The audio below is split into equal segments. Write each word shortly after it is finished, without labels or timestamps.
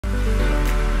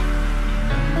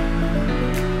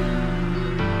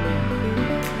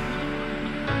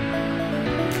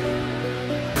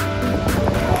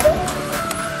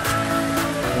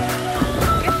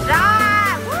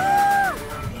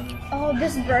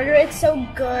this burger. It's so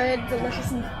good,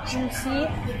 delicious and juicy.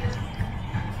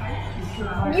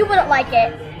 You wouldn't like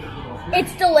it.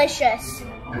 It's delicious.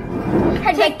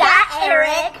 Take that,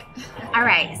 Eric. All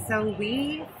right, so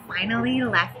we finally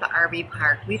left the RV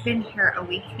park. We've been here a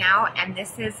week now, and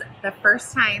this is the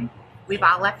first time we've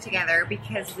all left together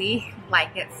because we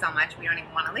like it so much we don't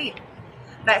even want to leave.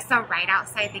 But so right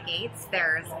outside the gates,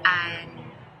 there's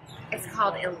it's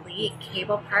called Elite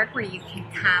Cable Park, where you can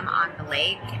come on the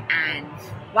lake and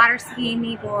water ski,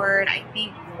 kneeboard, I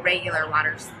think regular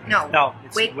water, it's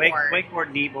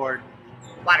wakeboard, kneeboard,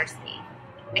 water ski.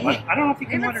 I don't know if you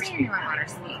can water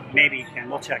ski. Maybe you can.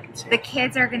 We'll check and see. The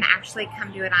kids are going to actually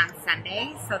come do it on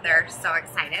Sunday, so they're so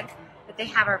excited. But they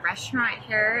have a restaurant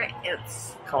here.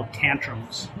 It's called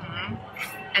Tantrums.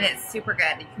 And it's super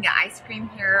good. You can get ice cream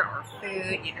here or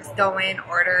food. You just go in,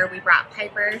 order. We brought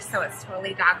Piper, so it's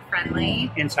totally dog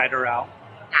friendly. Inside or out.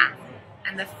 Yeah.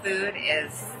 And the food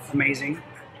is amazing.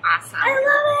 Awesome.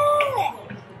 I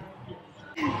love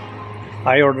it.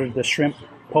 I ordered the shrimp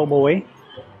po' boy.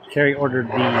 Carrie ordered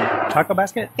the taco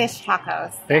basket. Fish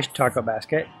tacos. Fish taco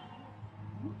basket.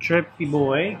 Trippy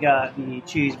boy got the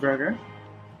cheeseburger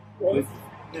with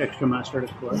extra mustard,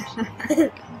 of course.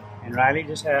 And Riley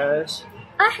just has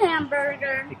a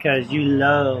hamburger. Because you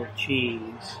love cheese.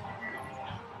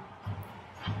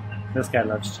 This guy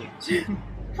loves cheese.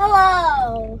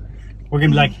 Hello. We're gonna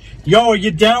be like, yo, are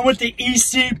you down with the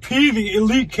ECP, the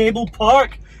Elite Cable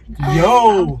Park?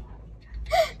 Yo!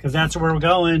 Because that's where we're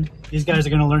going. These guys are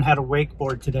gonna learn how to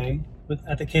wakeboard today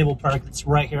at the cable park. It's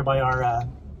right here by our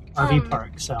RV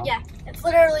park. So yeah, it's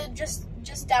literally just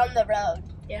down the road.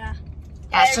 Yeah.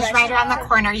 Yeah, it's just right around the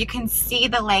corner. You can see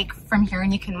the lake from here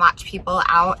and you can watch people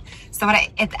out. So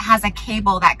it has a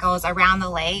cable that goes around the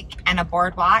lake and a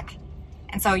boardwalk.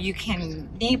 And so you can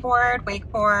kneeboard,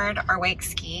 wakeboard, or wake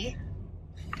ski,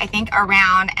 I think,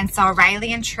 around. And so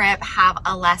Riley and Tripp have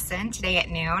a lesson today at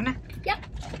noon. Yep.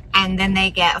 And then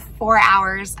they get 4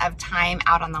 hours of time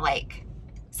out on the lake.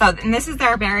 So, and this is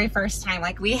their very first time.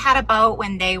 Like, we had a boat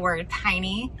when they were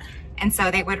tiny. And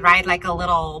so they would ride like a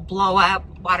little blow up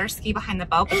water ski behind the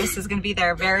boat, but this is gonna be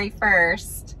their very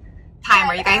first time.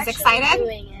 Are you guys excited?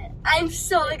 Doing it. I'm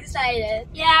so excited.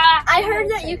 Yeah. I heard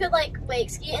that you could like wake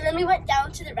ski, and then we went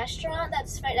down to the restaurant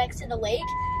that's right next to the lake.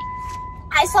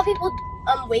 I saw people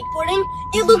wakeboarding.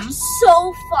 It looked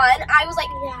so fun. I was like,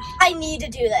 I need to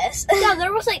do this. Yeah,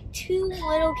 there was like 2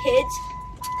 little kids.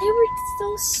 They were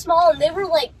so small and they were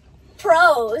like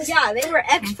pros. Yeah, they were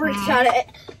experts at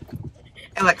it.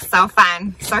 It looks so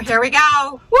fun. So here we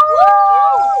go. Woo!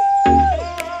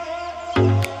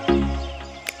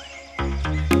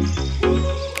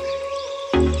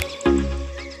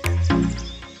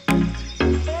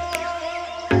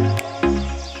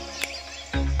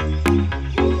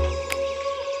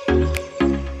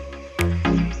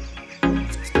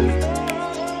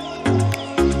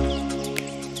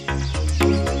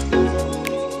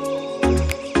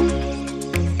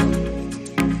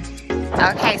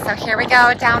 Okay, so here we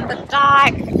go down the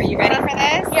dock. Are you ready for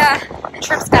this? Yeah.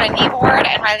 Tripp's got a kneeboard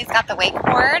and Riley's got the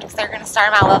wakeboard. So they're going to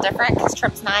start them out a little different because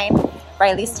Tripp's 9,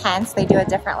 Riley's 10, so they do a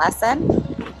different lesson.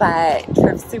 But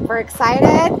Tripp's super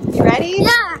excited. You ready? Yeah.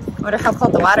 I wonder how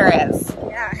cold the water is.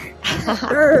 Yeah.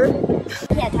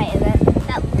 Can't tighten it.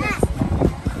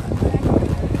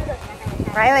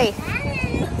 Riley,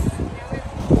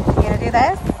 you gonna do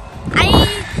this? I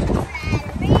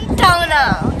don't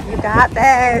know. You got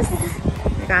this.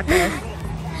 You got this.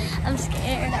 I'm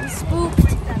scared. I'm spooked.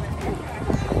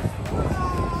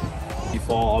 If you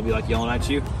fall, I'll be like yelling at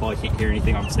you. Probably can't hear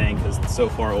anything I'm saying because it's so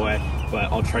far away.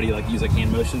 But I'll try to like use like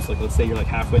hand motions. Like let's say you're like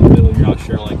halfway in the middle, you're not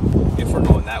sure like if we're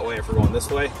going that way, if we're going this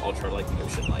way. I'll try to like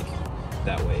motion like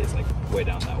that way is like way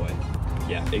down that way.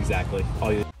 Yeah, exactly.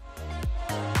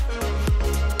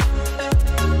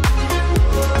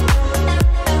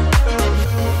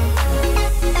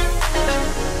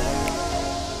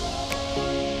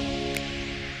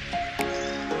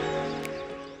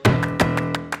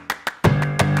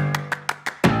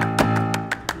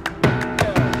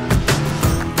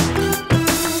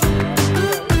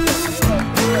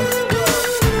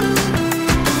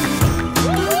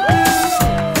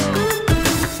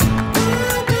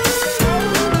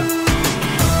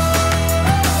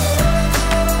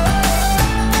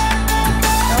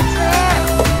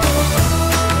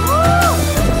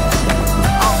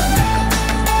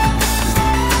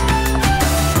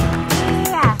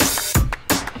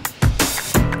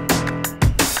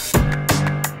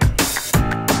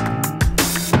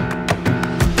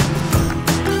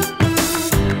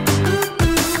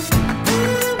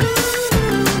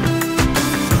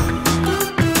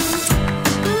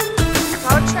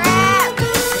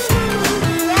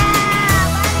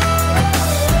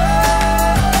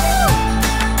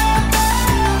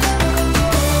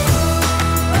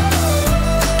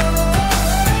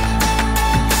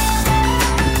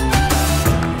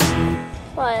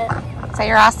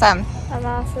 you're awesome. I'm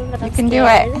awesome, but You can do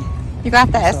it. You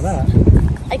got this.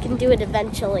 I can do it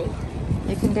eventually.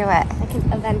 You can do it. I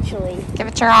can eventually. Give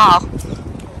it your all.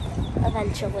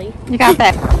 Eventually. You got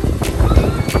this.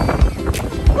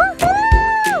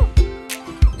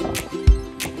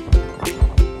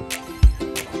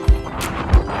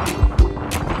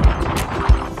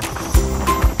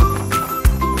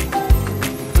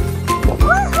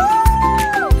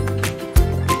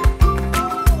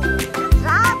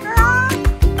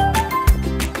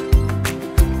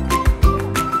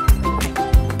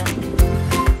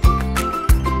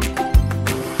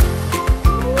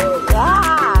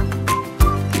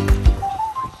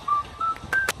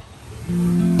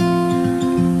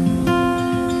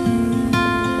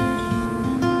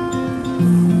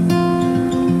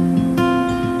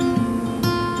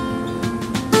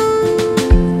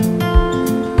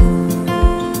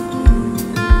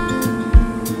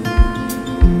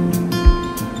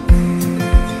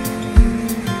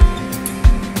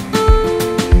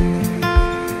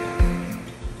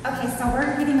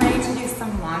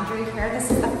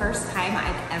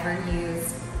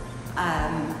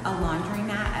 A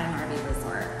laundromat at an RV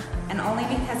resort, and only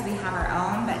because we have our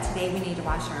own, but today we need to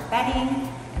wash our bedding,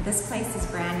 and this place is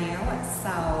brand new,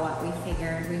 so we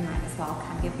figured we might as well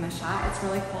come give them a shot. It's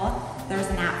really cool. There's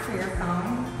an app for your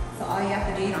phone, so all you have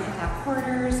to do, you don't have to have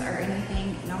quarters or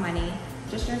anything, no money,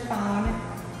 just your phone.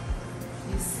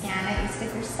 You scan it, you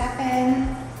stick your step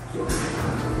in.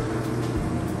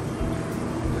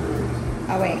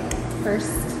 Oh wait,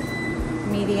 first,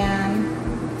 medium,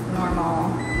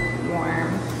 normal,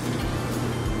 warm.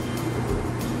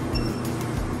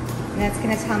 And it's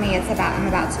gonna tell me I'm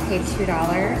about to pay $2,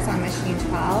 so I'm issuing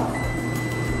 12.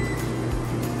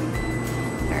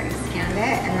 Already scanned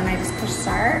it, and then I just push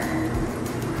start.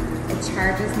 It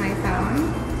charges my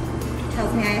phone. It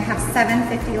tells me I have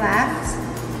 $7.50 left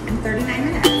and 39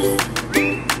 minutes.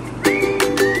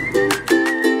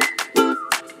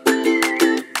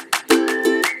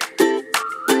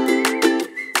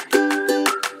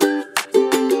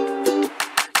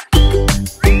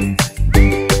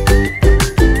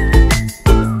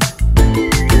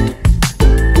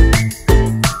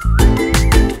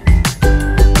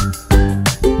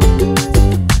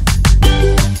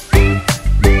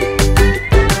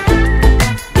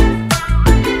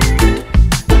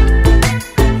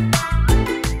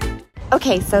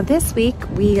 Okay, so this week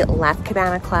we left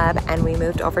Cabana Club and we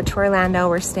moved over to Orlando.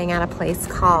 We're staying at a place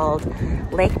called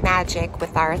Lake Magic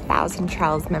with our 1,000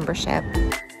 Trails membership.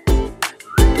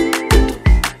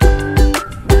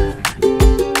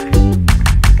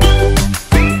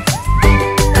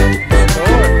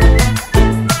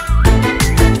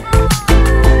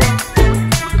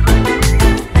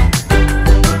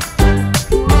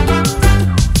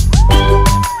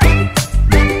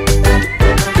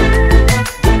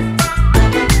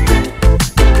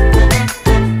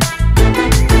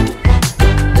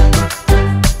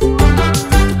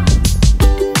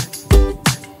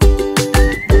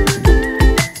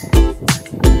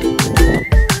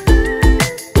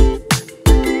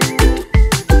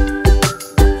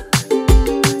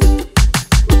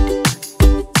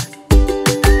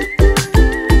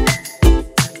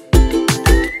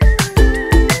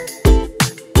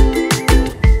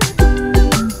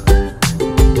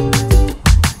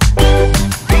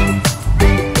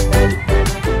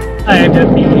 Arrived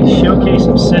at the Showcase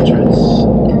of Citrus.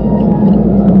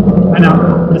 I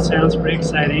know, it sounds pretty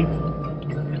exciting.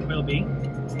 It will be,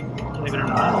 believe it or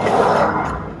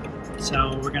not.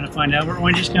 So we're going to find out where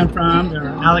oranges come from. There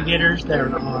are alligators,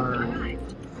 there are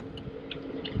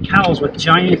cows with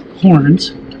giant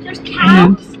horns. There's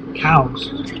cows? And cows.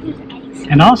 It looks like there's ice.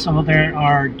 And also there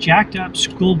are jacked up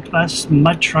school bus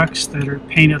mud trucks that are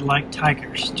painted like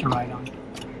tigers to ride on.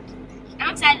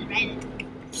 I'm excited to ride it.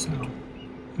 So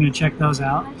I'm going to check those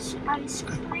out. Ice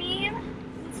cream.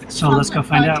 So let's go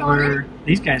find out where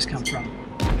these guys come from.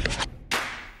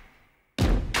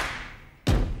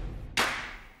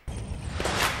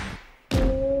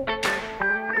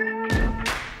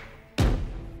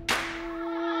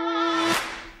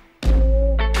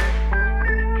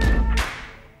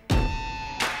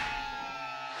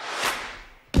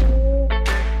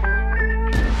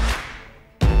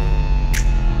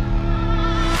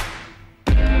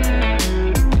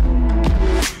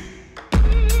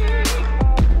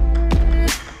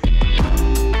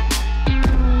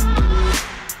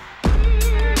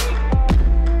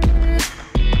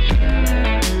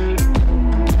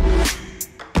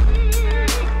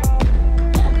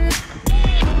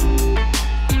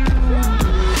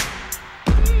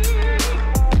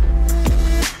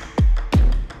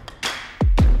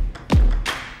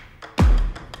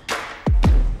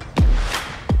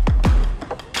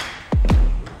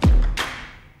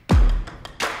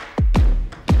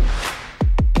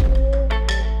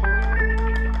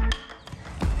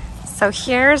 So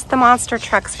here's the monster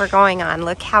trucks we're going on.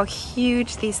 Look how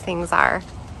huge these things are.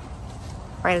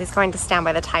 Riley's going to stand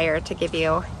by the tire to give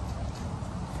you.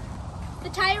 The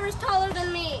tire is taller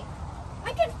than me.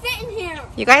 I could fit in here.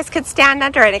 You guys could stand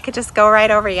under it. It could just go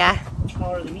right over you.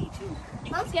 Taller than me too.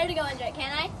 I'm scared to go under it,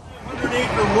 can I?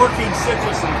 100-acre working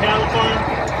citrus and cattle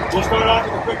farm. We'll start off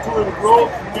with a quick tour of the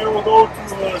grove. From there we'll go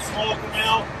to a small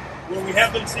canal where we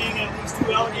have been seeing at least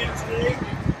 2 alligators today.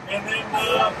 And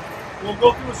then we'll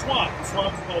go through a swamp. The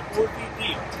swamp's about 4 feet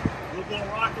deep. A little bit of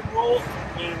rock and roll,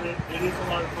 and it is a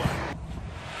lot of fun.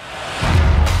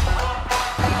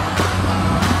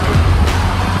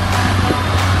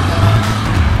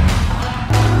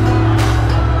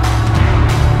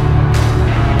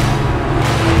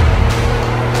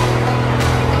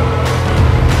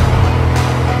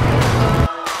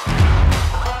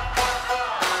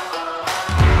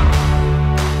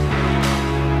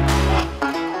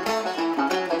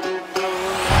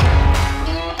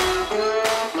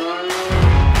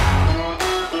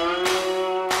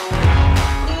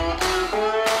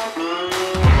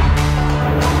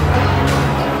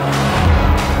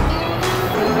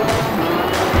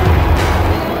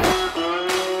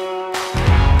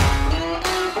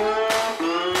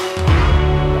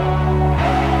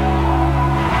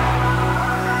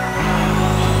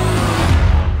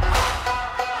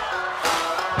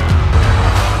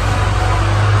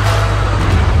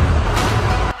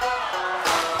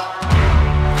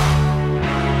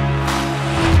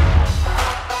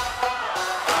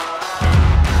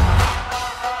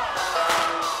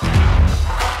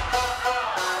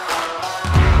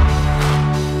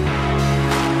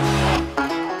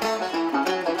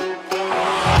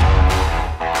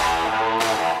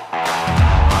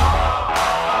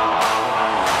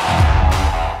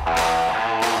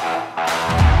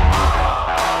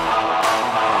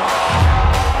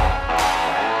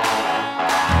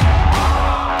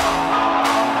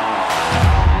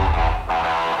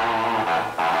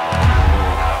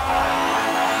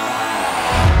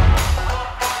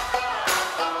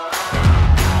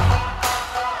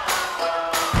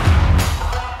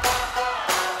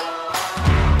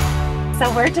 So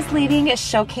we're just leaving a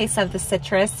showcase of the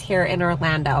citrus here in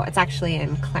Orlando. It's actually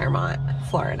in Claremont,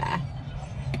 Florida.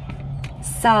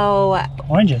 So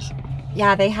Oranges.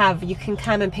 yeah, they have, you can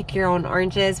come and pick your own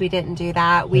oranges. We didn't do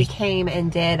that. We came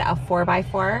and did a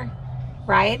 4x4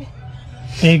 ride.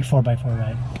 Big 4x4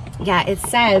 ride. Yeah, it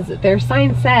says, their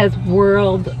sign says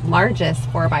world largest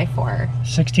 4x4.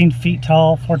 16 feet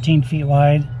tall, 14 feet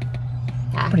wide.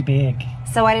 Yeah. Pretty big.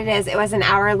 So what it is, it was an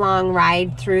hour-long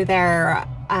ride through their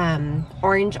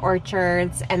orange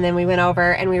orchards, and then we went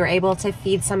over and we were able to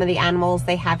feed some of the animals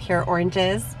they have here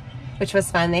oranges, which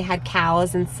was fun. They had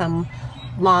cows and some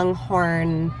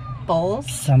longhorn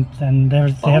bulls. Something.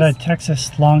 They had a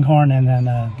Texas Longhorn, and then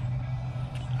I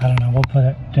don't know. We'll put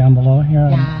it down below here.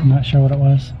 Yeah. I'm not sure what it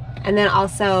was. And then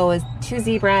also was 2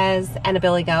 zebras and a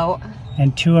billy goat.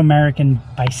 And 2 American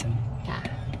bison. Yeah.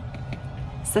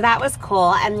 So that was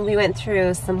cool. And we went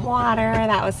through some water.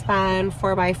 That was fun.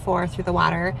 4x4 through the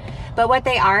water. But what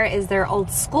they are is they're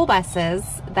old school buses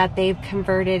that they've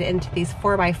converted into these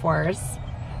 4x4s.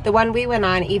 The one we went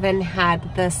on even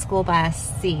had the school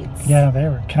bus seats. Yeah, they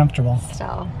were comfortable.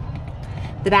 Still.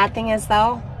 The bad thing is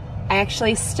though, I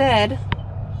actually stood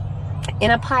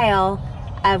in a pile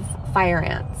of fire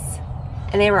ants.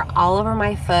 And they were all over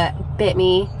my foot, bit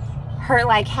me, hurt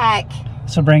like heck.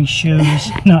 So bring shoes,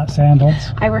 not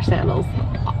sandals. I wear sandals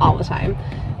all the time.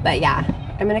 But yeah,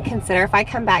 I'm gonna consider, if I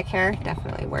come back here,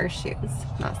 definitely wear shoes,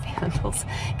 not sandals,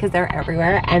 because they're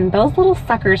everywhere. And those little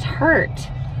suckers hurt.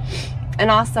 And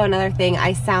also another thing,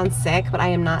 I sound sick, but I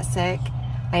am not sick.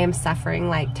 I am suffering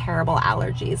like terrible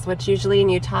allergies, which usually in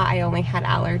Utah, I only had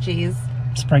allergies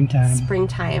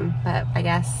springtime, but I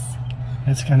guess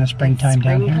it's kind of springtime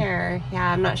down here.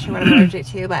 Yeah, I'm not sure what I'm allergic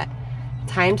to, but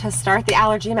time to start the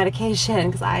allergy medication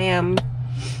because I am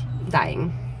dying.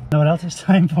 You know what else it's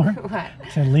time for? What?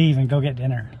 To leave and go get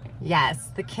dinner. Yes,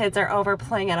 the kids are over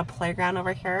playing at a playground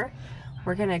over here.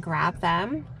 We're gonna grab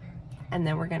them and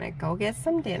then we're gonna go get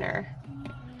some dinner.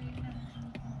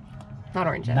 Not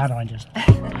oranges. Not oranges.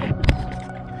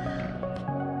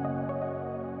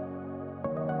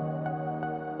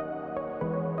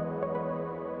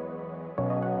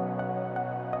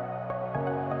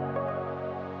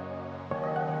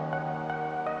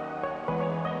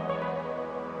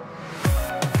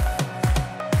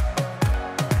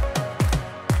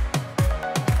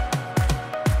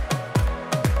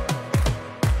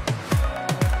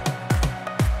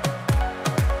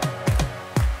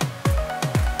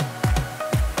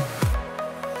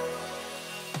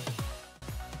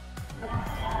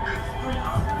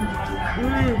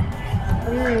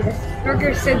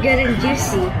 burger's so good and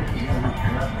juicy.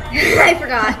 I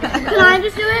forgot. Can I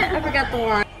just do it? I forgot the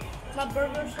line. My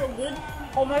burger's so good.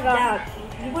 Oh my god.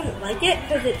 Dad, you wouldn't like it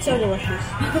because it's so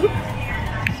delicious.